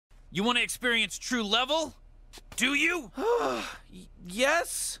You want to experience true level? Do you?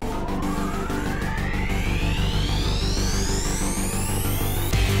 Yes?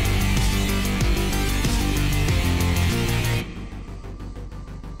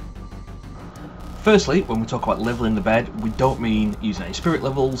 Firstly, when we talk about leveling the bed, we don't mean using any spirit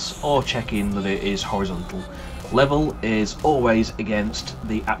levels or checking that it is horizontal. Level is always against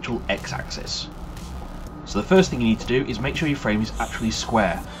the actual x-axis. So the first thing you need to do is make sure your frame is actually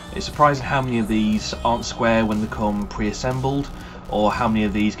square. It's surprising how many of these aren't square when they come pre-assembled, or how many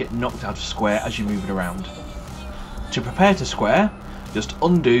of these get knocked out of square as you move it around. To prepare to square, just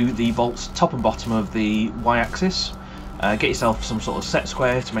undo the bolts top and bottom of the y-axis. Get yourself some sort of set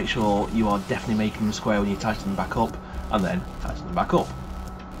square to make sure you are definitely making them square when you tighten them back up, and then tighten them back up.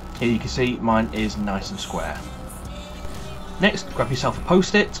 Here you can see mine is nice and square. Next, grab yourself a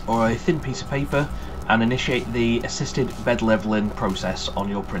post-it or a thin piece of paper and initiate the assisted bed leveling process on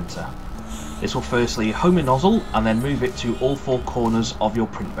your printer. This will firstly home your nozzle and then move it to all four corners of your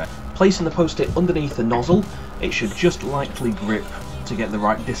print bed. Placing the post-it underneath the nozzle, it should just lightly grip to get the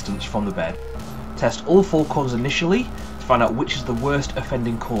right distance from the bed. Test all four corners initially to find out which is the worst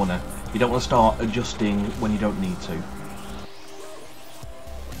offending corner. You don't want to start adjusting when you don't need to.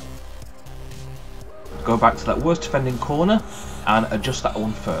 Go back to that worst offending corner and adjust that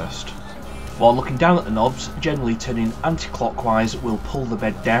one first. While looking down at the knobs, generally turning anti-clockwise will pull the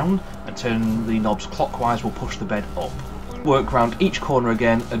bed down, and turning the knobs clockwise will push the bed up. Work around each corner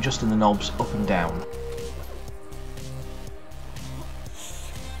again, adjusting the knobs up and down.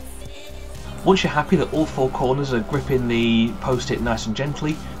 Once you're happy that all four corners are gripping the post-it nice and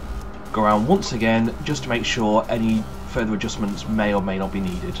gently, go around once again just to make sure any further adjustments may or may not be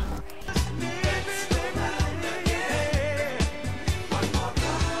needed.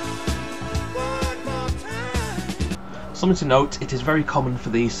 Something to note, it is very common for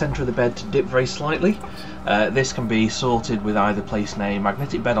the centre of the bed to dip very slightly. This can be sorted with either placing a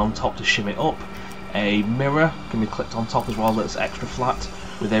magnetic bed on top to shim it up. A mirror can be clipped on top as well that's extra flat.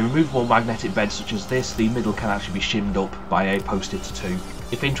 With a removable magnetic bed such as this, the middle can actually be shimmed up by a post-it or two.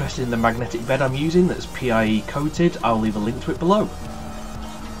 If interested in the magnetic bed I'm using that's PIE coated, I'll leave a link to it below.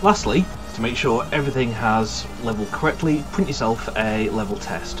 Lastly, to make sure everything has leveled correctly, print yourself a level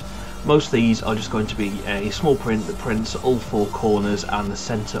test. Most of these are just going to be a small print that prints all four corners and the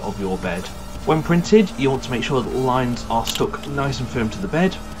centre of your bed. When printed, you want to make sure that the lines are stuck nice and firm to the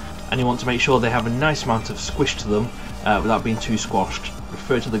bed, and you want to make sure they have a nice amount of squish to them without being too squashed.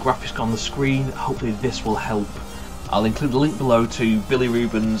 Refer to the graphics on the screen, hopefully this will help. I'll include a link below to Billy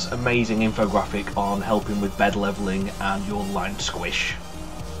Rubin's amazing infographic on helping with bed levelling and your line squish.